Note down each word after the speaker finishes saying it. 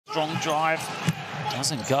Strong drive.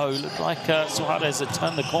 Doesn't go. Looked like Suarez had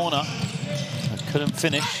turned the corner. But couldn't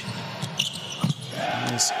finish.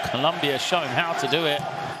 As Colombia showing how to do it.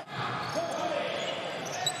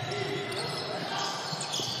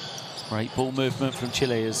 Great ball movement from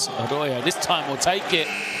Chile as Arroyo this time will take it.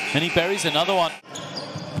 And he buries another one.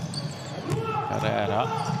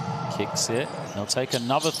 Herrera kicks it. They'll take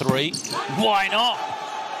another three. Why not?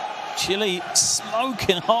 Chile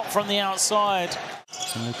smoking hot from the outside.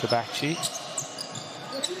 And Luka Bacci.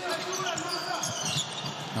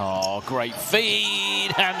 Oh, great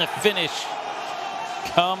feed. And the finish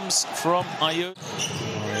comes from Ayuk.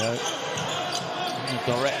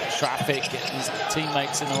 Direct traffic, getting his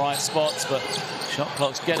teammates in the right spots, but shot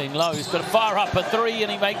clock's getting low. He's got to fire up a three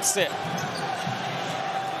and he makes it.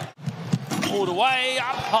 All the way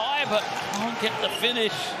up high, but can't get the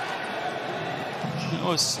finish. It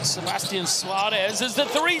was Sebastian Suarez as the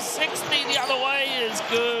 360 the other way is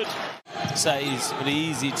good. Says pretty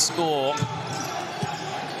easy to score.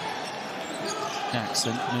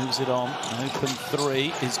 Jackson moves it on. An open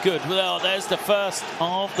three is good. Well, there's the first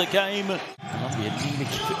of the game. Colombia need to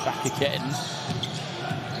keep it back again.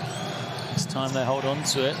 This time they hold on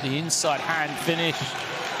to it. The inside hand finish.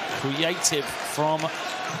 Creative from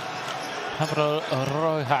Pablo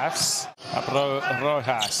Rojas. Pablo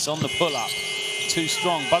Rojas on the pull-up. Too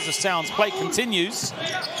strong. Buzzer sounds. Play continues.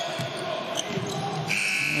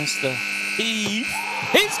 There's the heave.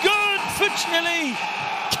 It's good for Chile.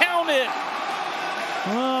 Count it.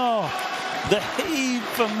 Oh, the heave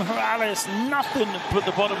from Morales, nothing at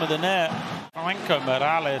the bottom of the net. Franco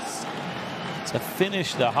Morales to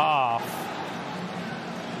finish the half.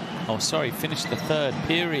 Oh, sorry, finish the third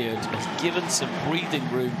period. Has given some breathing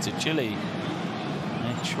room to Chile.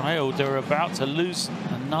 They trailed, they're about to lose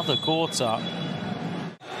another quarter.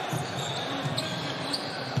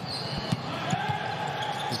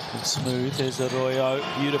 Smooth, there's Arroyo,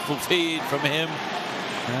 beautiful feed from him.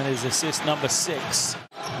 And his assist number 6.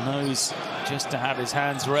 Knows just to have his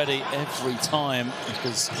hands ready every time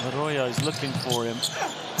because Arroyo's looking for him.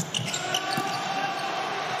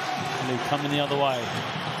 And he's coming the other way.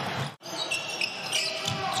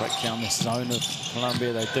 Break down this zone of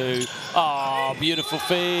Colombia, they do. Ah, beautiful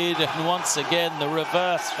feed. And once again, the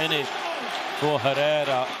reverse finish for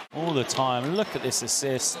Herrera all the time. Look at this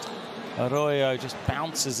assist. Arroyo just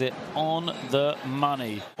bounces it on the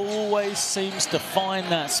money. Always seems to find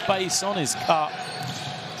that space on his cut.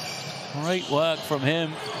 Great work from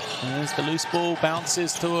him. And there's the loose ball,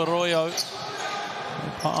 bounces to Arroyo.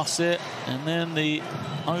 They pass it, and then the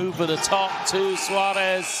over the top to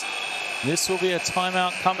Suarez. This will be a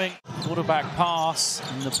timeout coming. Quarterback pass,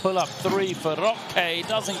 and the pull-up three for Roque.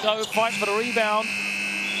 Doesn't go, fight for the rebound.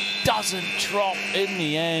 Doesn't drop in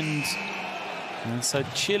the end. And so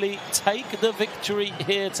Chile take the victory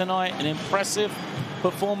here tonight. An impressive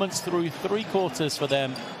performance through 3 quarters for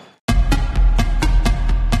them.